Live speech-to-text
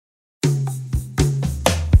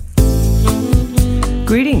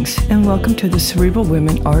Greetings and welcome to the Cerebral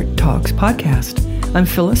Women Art Talks podcast. I'm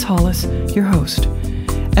Phyllis Hollis, your host.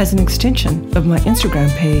 As an extension of my Instagram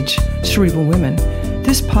page, Cerebral Women,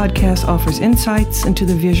 this podcast offers insights into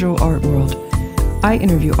the visual art world. I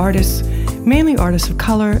interview artists, mainly artists of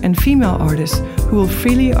color and female artists, who will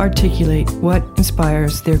freely articulate what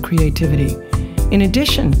inspires their creativity. In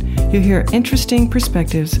addition, you'll hear interesting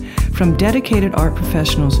perspectives from dedicated art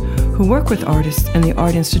professionals who work with artists and the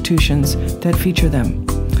art institutions that feature them.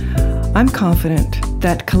 I'm confident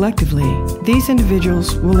that collectively, these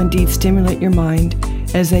individuals will indeed stimulate your mind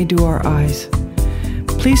as they do our eyes.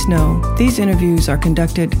 Please know these interviews are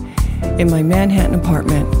conducted in my Manhattan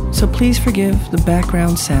apartment, so please forgive the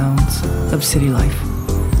background sounds of city life.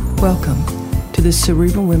 Welcome to the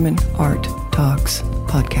Cerebral Women Art Talks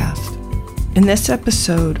podcast. In this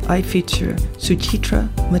episode, I feature Suchitra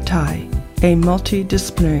Mathai, a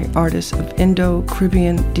multidisciplinary artist of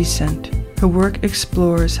Indo-Caribbean descent. Her work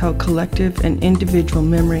explores how collective and individual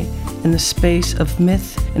memory in the space of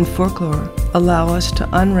myth and folklore allow us to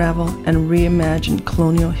unravel and reimagine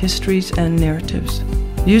colonial histories and narratives.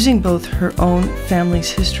 Using both her own family's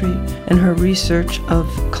history and her research of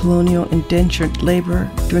colonial indentured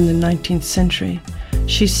labor during the 19th century,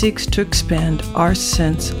 she seeks to expand our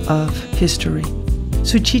sense of history.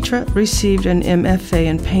 Suchitra received an MFA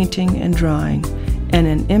in painting and drawing and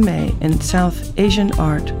an MA in South Asian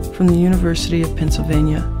art from the University of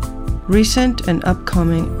Pennsylvania. Recent and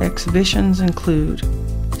upcoming exhibitions include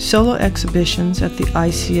solo exhibitions at the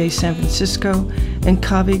ICA San Francisco and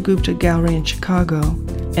Kavi Gupta Gallery in Chicago,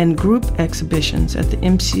 and group exhibitions at the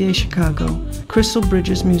MCA Chicago, Crystal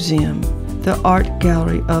Bridges Museum, the Art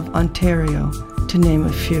Gallery of Ontario, to name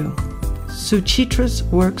a few. Suchitra's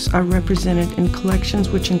works are represented in collections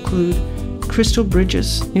which include Crystal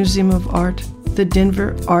Bridges Museum of Art, the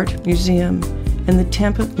Denver Art Museum, and the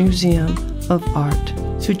Tampa Museum of Art.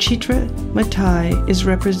 Suchitra Mathai is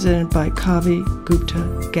represented by Kavi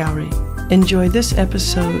Gupta Gallery. Enjoy this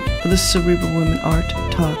episode of the Cerebral Women Art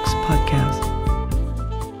Talks podcast.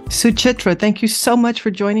 Suchitra, thank you so much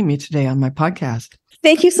for joining me today on my podcast.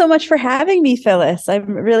 Thank you so much for having me, Phyllis. I'm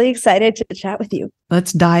really excited to chat with you.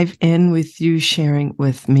 Let's dive in with you sharing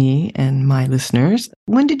with me and my listeners.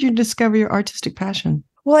 When did you discover your artistic passion?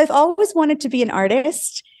 Well, I've always wanted to be an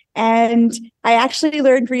artist. And I actually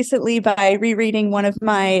learned recently by rereading one of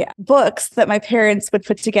my books that my parents would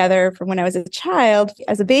put together from when I was a child,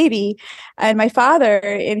 as a baby. And my father,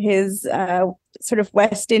 in his sort of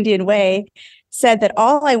West Indian way, said that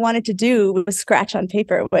all I wanted to do was scratch on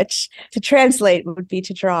paper, which to translate would be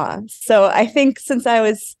to draw. So I think since I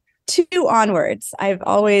was 2 onwards, I've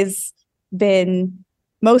always been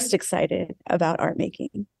most excited about art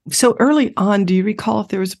making. So early on, do you recall if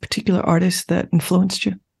there was a particular artist that influenced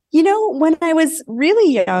you? You know, when I was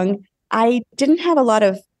really young, I didn't have a lot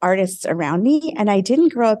of artists around me, and I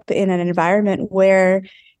didn't grow up in an environment where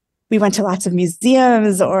we went to lots of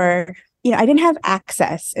museums or I didn't have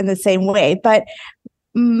access in the same way, but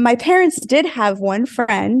my parents did have one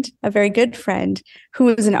friend, a very good friend, who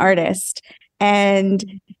was an artist,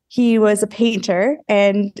 and he was a painter.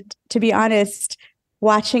 And to be honest,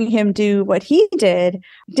 watching him do what he did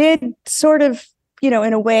sort of, in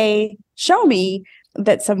a way, show me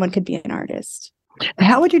that someone could be an artist.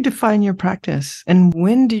 How would you define your practice? And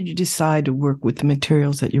when did you decide to work with the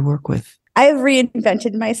materials that you work with? I've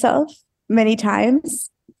reinvented myself many times.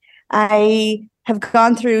 I have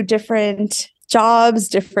gone through different jobs,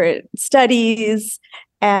 different studies.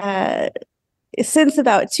 Since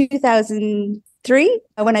about 2003,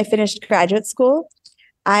 when I finished graduate school,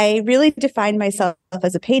 I really defined myself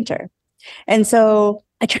as a painter. And so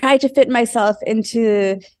I tried to fit myself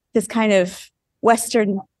into this kind of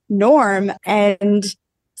Western norm and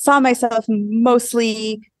saw myself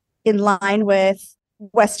mostly in line with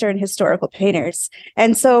Western historical painters.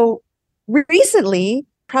 And so recently,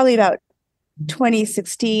 probably about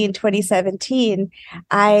 2016, 2017,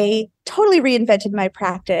 I totally reinvented my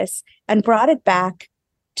practice and brought it back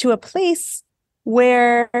to a place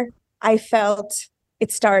where I felt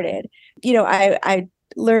it started. I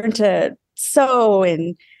learned to sew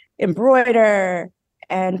and embroider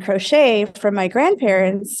and crochet from my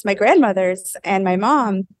grandparents, my grandmothers, and my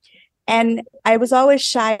mom. And I was always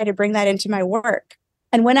shy to bring that into my work.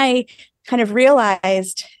 And when I kind of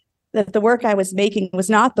realized that the work I was making was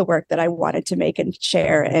not the work that I wanted to make and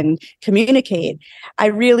share and communicate, I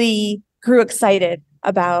really grew excited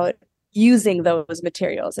about using those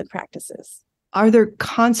materials and practices. Are there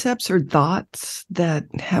concepts or thoughts that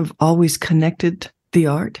have always connected the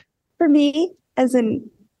art? For me, as an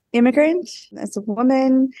immigrant, as a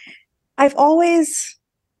woman, I've always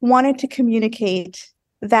wanted to communicate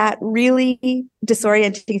that really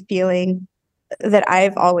disorienting feeling that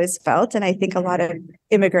I've always felt, and I think a lot of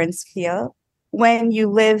immigrants feel, when you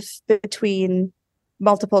live between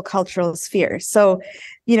multiple cultural spheres. So,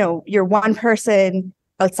 you're one person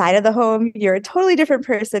outside of the home, you're a totally different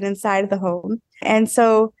person inside of the home. And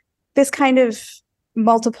so this kind of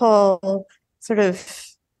multiple sort of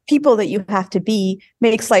people that you have to be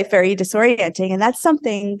makes life very disorienting. And that's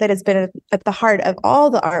something that has been at the heart of all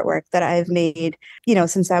the artwork that I've made,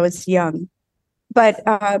 since I was young. But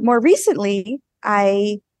more recently,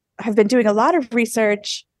 I have been doing a lot of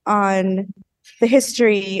research on the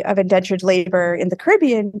history of indentured labor in the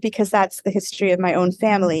Caribbean, because that's the history of my own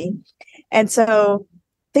family. And so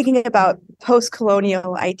thinking about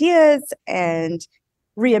post-colonial ideas and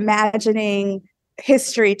reimagining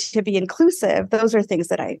history to be inclusive, those are things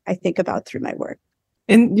that I think about through my work.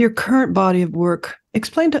 In your current body of work,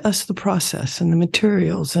 explain to us the process and the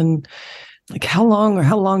materials, and like how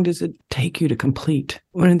long does it take you to complete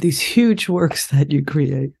one of these huge works that you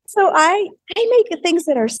create? So I make things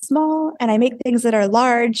that are small, and I make things that are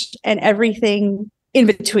large, and everything in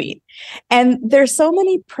between. And there's so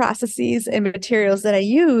many processes and materials that I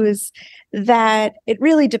use that it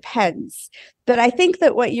really depends. But I think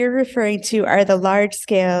that what you're referring to are the large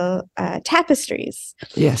scale tapestries.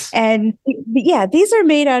 Yes. And yeah, these are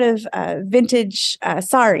made out of vintage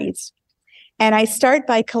saris. And I start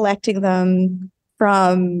by collecting them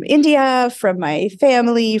from India, from my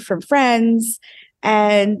family, from friends,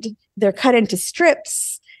 and they're cut into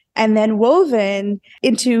strips and then woven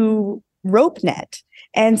into rope net.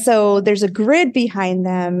 And so there's a grid behind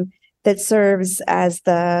them that serves as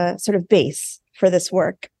the sort of base for this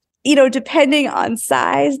work. Depending on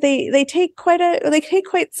size, they take quite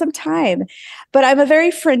some time. But I'm a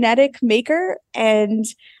very frenetic maker, and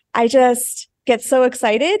I just get so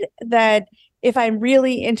excited that if I'm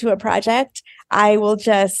really into a project, I will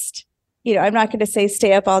just, I'm not going to say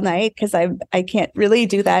stay up all night, because I can't really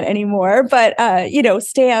do that anymore, but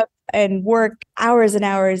stay up and work hours and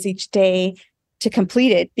hours each day to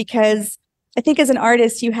complete it. Because I think as an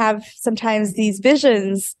artist, you have sometimes these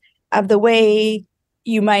visions of the way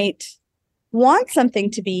you might want something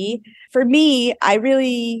to be. For me, I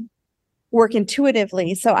really work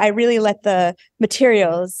intuitively. So I really let the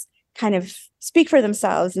materials kind of speak for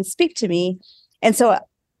themselves and speak to me. And so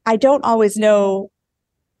I don't always know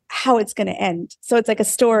how it's going to end. So it's like a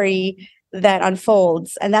story that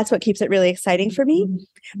unfolds, and that's what keeps it really exciting for me.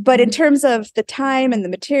 But in terms of the time and the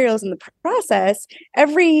materials and the process,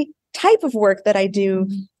 every type of work that I do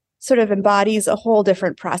sort of embodies a whole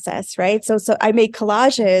different process, right? So I make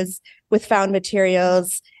collages with found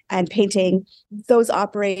materials and painting. Those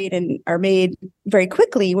operate and are made very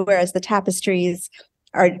quickly, whereas the tapestries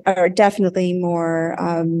are definitely more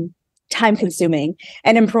time consuming,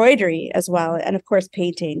 and embroidery as well, and of course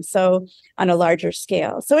painting, so on a larger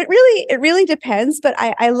scale. So it really depends, but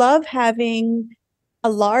I love having a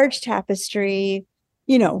large tapestry,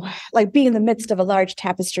 like being in the midst of a large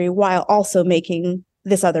tapestry while also making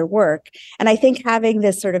this other work. And I think having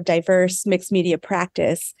this sort of diverse mixed media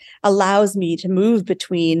practice allows me to move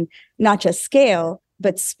between not just scale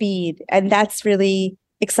but speed, and that's really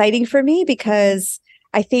exciting for me, because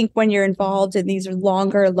I think when you're involved in these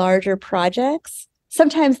longer, larger projects,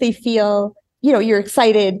 sometimes they feel, you're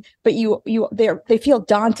excited, but they feel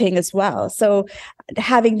daunting as well. So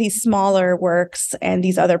having these smaller works and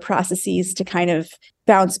these other processes to kind of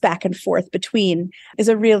bounce back and forth between is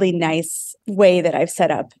a really nice way that I've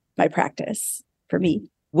set up my practice for me.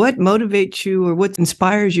 What motivates you, or what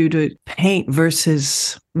inspires you to paint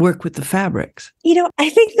versus work with the fabrics? I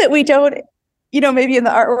think that we don't, maybe in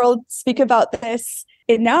the art world speak about this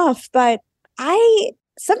enough, but I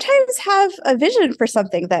sometimes have a vision for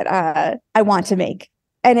something that I want to make,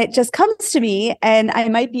 and it just comes to me, and I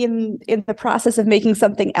might be in the process of making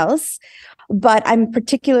something else, but I'm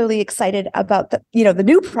particularly excited about the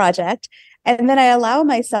new project, and then I allow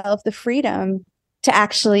myself the freedom to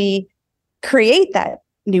actually create that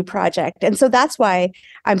new project. And so that's why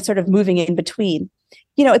I'm sort of moving in between.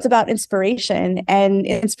 It's about inspiration, and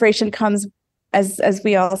inspiration comes, as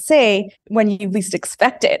we all say, when you least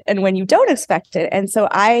expect it and when you don't expect it. And so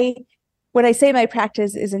when I say my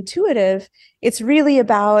practice is intuitive, it's really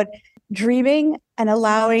about dreaming and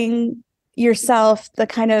allowing yourself the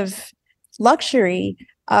kind of luxury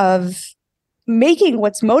of making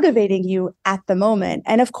what's motivating you at the moment.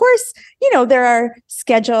 And of course, there are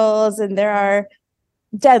schedules and there are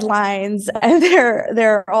deadlines and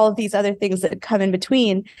there are all of these other things that come in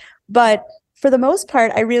between. But for the most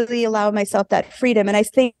part, I really allow myself that freedom. And I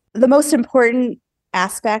think the most important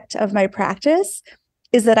aspect of my practice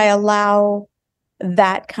is that I allow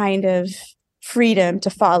that kind of freedom to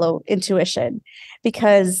follow intuition,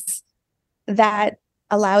 because that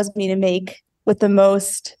allows me to make with the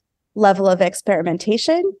most level of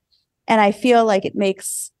experimentation. And I feel like it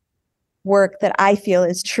makes work that I feel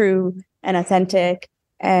is true and authentic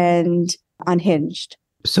and unhinged.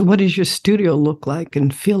 So what does your studio look like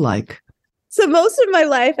and feel like? So most of my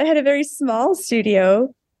life, I had a very small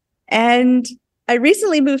studio, and I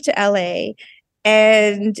recently moved to LA.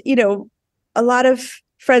 And, a lot of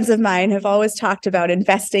friends of mine have always talked about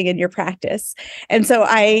investing in your practice. And so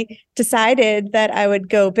I decided that I would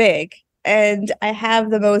go big. And I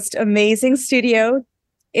have the most amazing studio.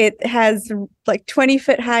 It has like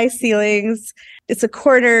 20-foot high ceilings. It's a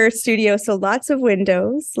corner studio, so lots of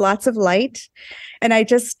windows, lots of light. And I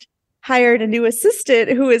just hired a new assistant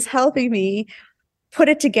who is helping me put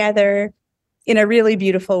it together in a really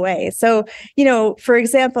beautiful way. So, for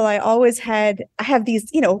example, I have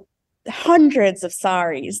these, hundreds of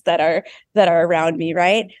saris that are around me,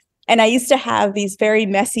 right? And I used to have these very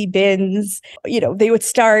messy bins. They would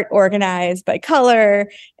start organized by color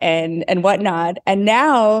and whatnot. And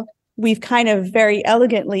now we've kind of very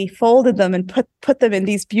elegantly folded them and put them in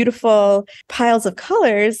these beautiful piles of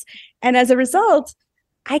colors. And as a result,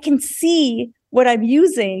 I can see what I'm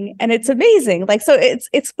using, and it's amazing. Like, so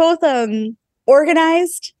it's both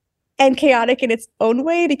organized and chaotic in its own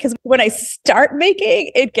way, because when I start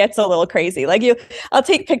making, it gets a little crazy. Like I'll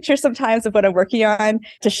take pictures sometimes of what I'm working on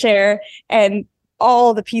to share, and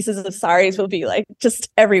all the pieces of saris will be like just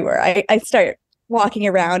everywhere. I start walking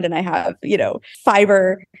around and I have,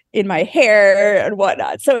 fiber in my hair and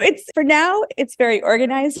whatnot. So for now, it's very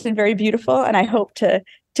organized and very beautiful. And I hope to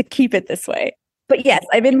keep it this way. But yes,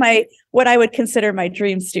 I'm in what I would consider my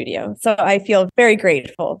dream studio. So I feel very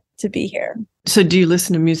grateful to be here. So do you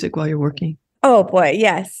listen to music while you're working? Oh boy,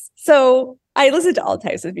 yes. So I listen to all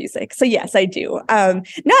types of music. So yes, I do.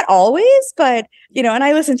 Not always, but, and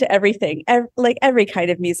I listen to everything, like every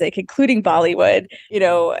kind of music, including Bollywood,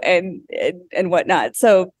 and whatnot.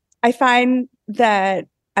 So I find that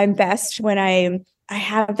I'm best when I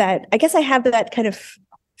have that, I guess I have that kind of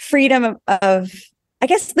freedom of I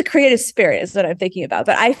guess the creative spirit is what I'm thinking about.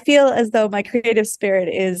 But I feel as though my creative spirit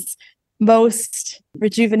is most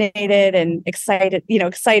rejuvenated and excited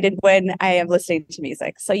when I am listening to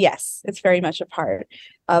music. So yes, it's very much a part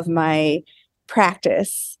of my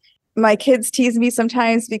practice. My kids tease me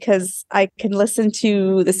sometimes because I can listen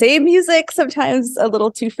to the same music sometimes a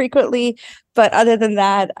little too frequently. But other than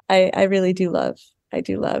that, I really do love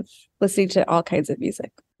listening to all kinds of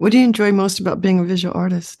music. What do you enjoy most about being a visual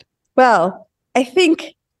artist? Well, I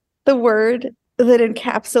think the word that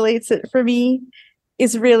encapsulates it for me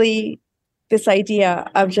is really this idea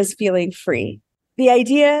of just feeling free. The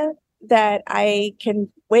idea that I can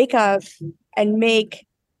wake up and make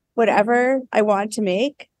whatever I want to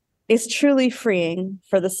make is truly freeing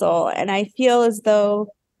for the soul. And I feel as though,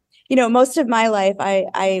 most of my life,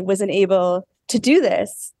 I wasn't able to do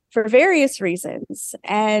this for various reasons.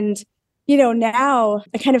 And now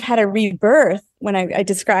I kind of had a rebirth when I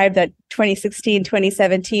described that 2016,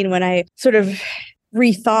 2017, when I sort of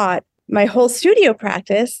rethought my whole studio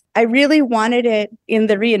practice. I really wanted it in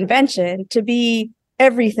the reinvention to be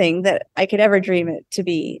everything that I could ever dream it to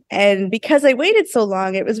be. And because I waited so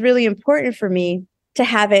long, it was really important for me to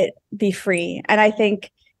have it be free. And I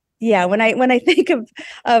think, when I think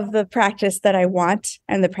of the practice that I want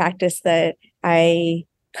and the practice that I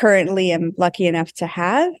currently am lucky enough to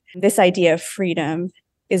have, this idea of freedom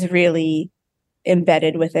is really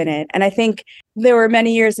embedded within it. And I think there were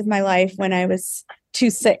many years of my life when I was too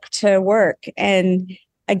sick to work. And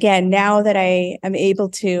again, now that I am able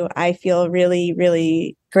to, I feel really,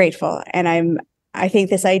 really grateful. And I think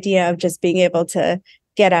this idea of just being able to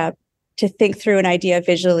get up, to think through an idea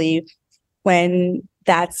visually, when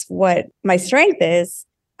that's what my strength is,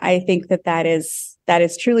 I think that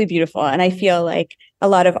is truly beautiful. And I feel like a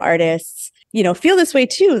lot of artists, feel this way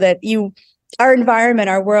too, that our environment,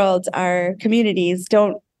 our world, our communities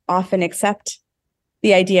don't often accept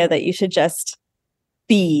the idea that you should just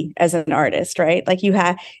be as an artist, right? Like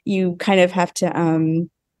you kind of have to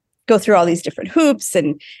go through all these different hoops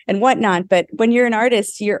and whatnot. But when you're an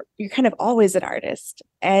artist, you're kind of always an artist.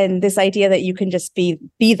 And this idea that you can just be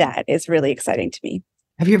that is really exciting to me.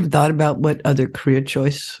 Have you ever thought about what other career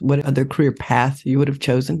path you would have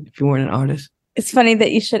chosen if you weren't an artist? It's funny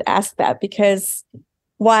that you should ask that, because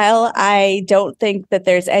while I don't think that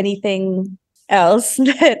there's anything else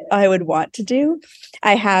that I would want to do,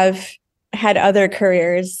 I have had other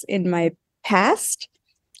careers in my past.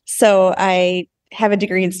 So I have a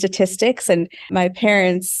degree in statistics, and my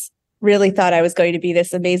parents really thought I was going to be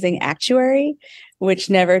this amazing actuary,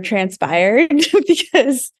 which never transpired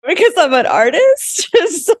because I'm an artist.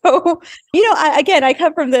 So, I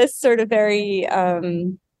come from this sort of very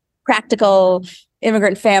practical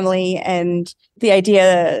immigrant family, and the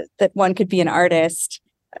idea that one could be an artist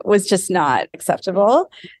was just not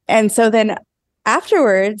acceptable. And so then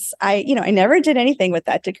afterwards, I never did anything with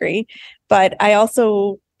that degree, but I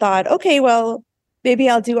also thought, okay, well, maybe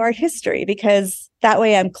I'll do art history, because that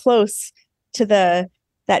way I'm close to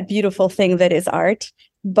that beautiful thing that is art,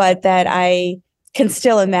 but that I can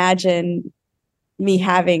still imagine me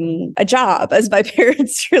having a job, as my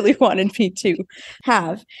parents really wanted me to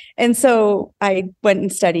have. And so I went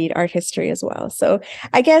and studied art history as well. So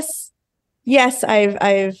I guess, yes,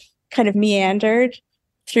 I've kind of meandered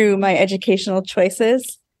through my educational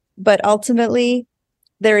choices, but ultimately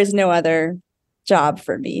there is no other job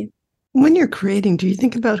for me. When you're creating, do you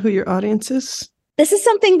think about who your audience is? This is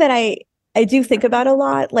something that I do think about a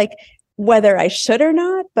lot, like whether I should or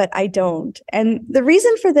not, but I don't. And the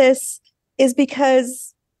reason for this is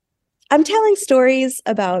because I'm telling stories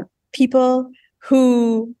about people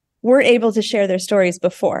who weren't able to share their stories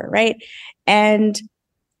before, right? And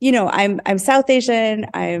I'm South Asian,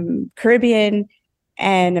 I'm Caribbean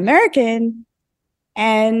and American.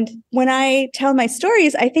 And when I tell my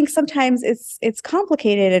stories, I think sometimes it's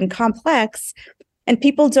complicated and complex, and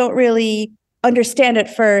people don't really understand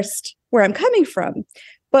at first where I'm coming from.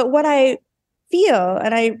 But what I feel,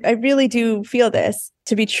 and I really do feel this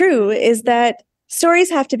to be true, is that stories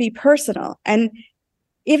have to be personal. And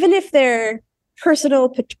even if they're personal,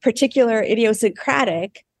 particular,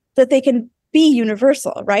 idiosyncratic, that they can be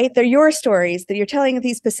universal, right? They're your stories, that you're telling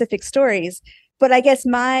these specific stories. But I guess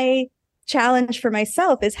my challenge for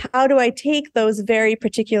myself is, how do I take those very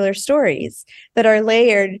particular stories that are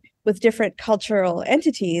layered with different cultural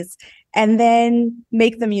entities and then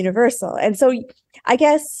make them universal? And so I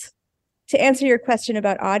guess, to answer your question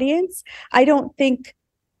about audience, I don't think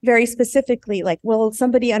very specifically, like, will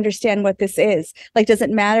somebody understand what this is? Like, does it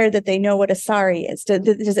matter that they know what a sari is?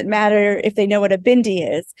 Does it matter if they know what a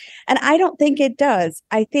bindi is? And I don't think it does.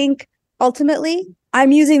 I think ultimately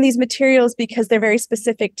I'm using these materials because they're very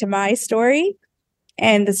specific to my story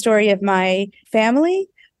and the story of my family.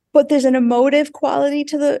 But there's an emotive quality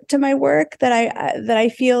to my work that I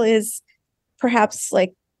feel is perhaps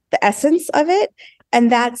like the essence of it. And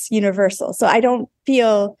that's universal. So I don't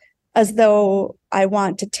feel as though I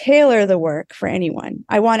want to tailor the work for anyone.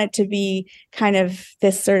 I want it to be kind of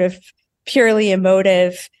this sort of purely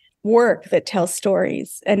emotive work that tells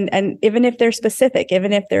stories. And even if they're specific,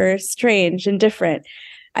 even if they're strange and different,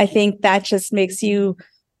 I think that just makes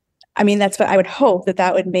that's what I would hope,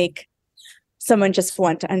 that would make someone just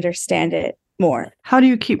want to understand it more. How do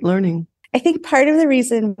you keep learning? I think part of the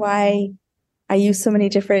reason why I use so many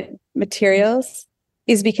different materials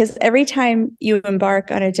is because every time you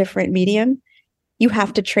embark on a different medium, you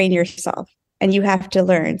have to train yourself and you have to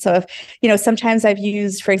learn. So if, sometimes I've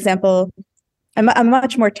used, for example, I'm a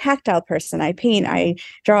much more tactile person. I paint, I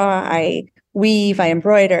draw, I weave, I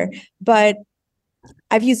embroider, but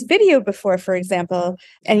I've used video before, for example,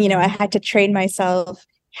 and, I had to train myself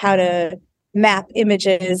how to map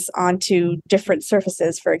images onto different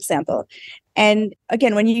surfaces, for example. And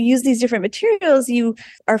again, when you use these different materials, you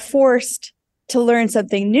are forced to learn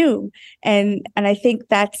something new. And I think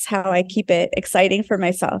that's how I keep it exciting for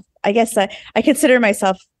myself. I guess I consider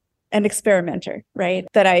myself an experimenter, right?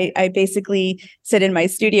 That I basically sit in my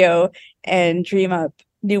studio and dream up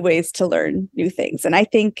new ways to learn new things. And I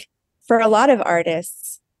think for a lot of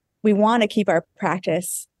artists, we want to keep our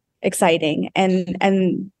practice exciting,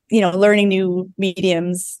 and learning new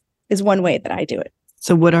mediums is one way that I do it.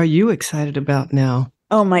 So what are you excited about now?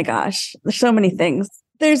 Oh my gosh, there's so many things.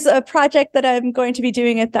 There's a project that I'm going to be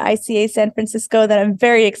doing at the ICA San Francisco that I'm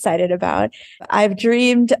very excited about. I've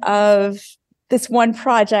dreamed of this one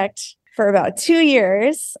project for about 2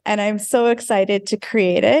 years, and I'm so excited to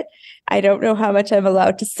create it. I don't know how much I'm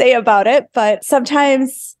allowed to say about it, but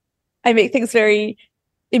sometimes I make things very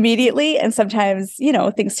immediately, and sometimes,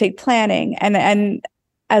 things take planning. And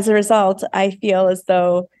as a result, I feel as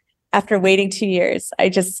though after waiting 2 years, I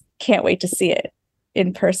just can't wait to see it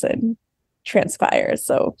in person transpire.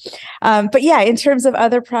 So, but yeah, in terms of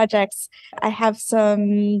other projects, I have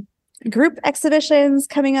some group exhibitions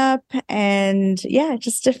coming up, and yeah,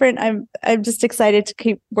 just different. I'm just excited to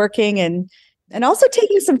keep working and also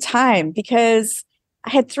taking some time, because I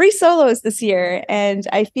had 3 solos this year, and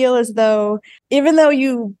I feel as though even though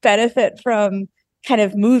you benefit from kind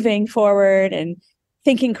of moving forward and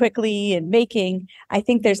thinking quickly and making, I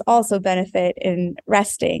think there's also benefit in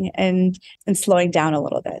resting and slowing down a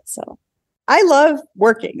little bit. So I love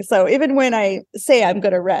working. So even when I say I'm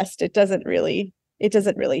going to rest, it doesn't really it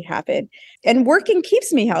doesn't really happen. And working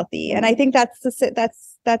keeps me healthy. And I think that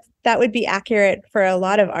would be accurate for a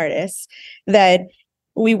lot of artists, that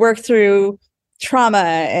we work through trauma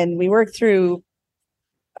and we work through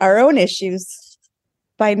our own issues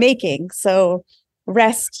by making. So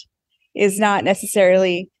rest is not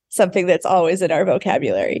necessarily something that's always in our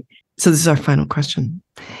vocabulary. So this is our final question.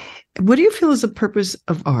 What do you feel is the purpose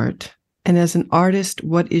of art? And as an artist,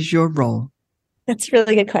 what is your role? That's a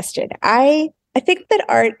really good question. I think that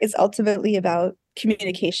art is ultimately about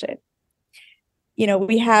communication. You know,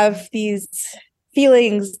 we have these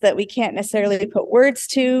feelings that we can't necessarily put words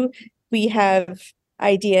to. We have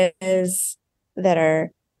ideas that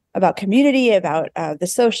are about community, about the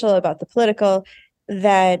social, about the political,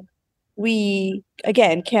 that we,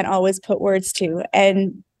 again, can't always put words to.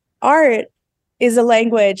 And art is a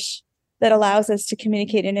language that allows us to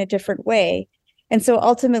communicate in a different way. And so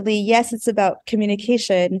ultimately, yes, it's about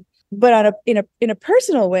communication, but in a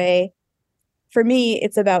personal way, for me,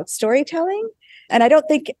 it's about storytelling. And I don't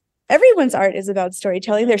think everyone's art is about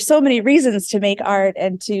storytelling. There's so many reasons to make art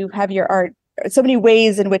and to have your art, so many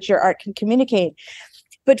ways in which your art can communicate.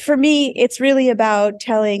 But for me, it's really about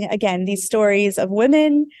telling, again, these stories of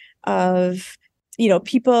women, of, you know,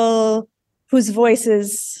 people whose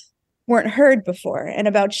voices weren't heard before, and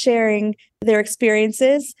about sharing their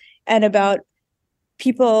experiences, and about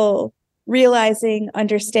people realizing,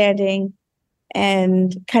 understanding,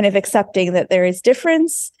 and kind of accepting that there is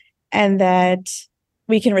difference and that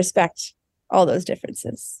we can respect all those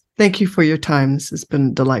differences. Thank you for your time. This has been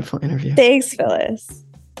a delightful interview. Thanks, Phyllis.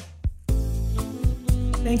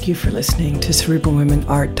 Thank you for listening to Cerebral Women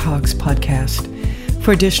Art Talks podcast.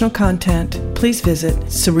 For additional content, please visit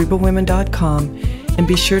cerebralwomen.com and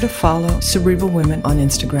be sure to follow Cerebral Women on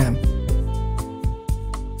Instagram.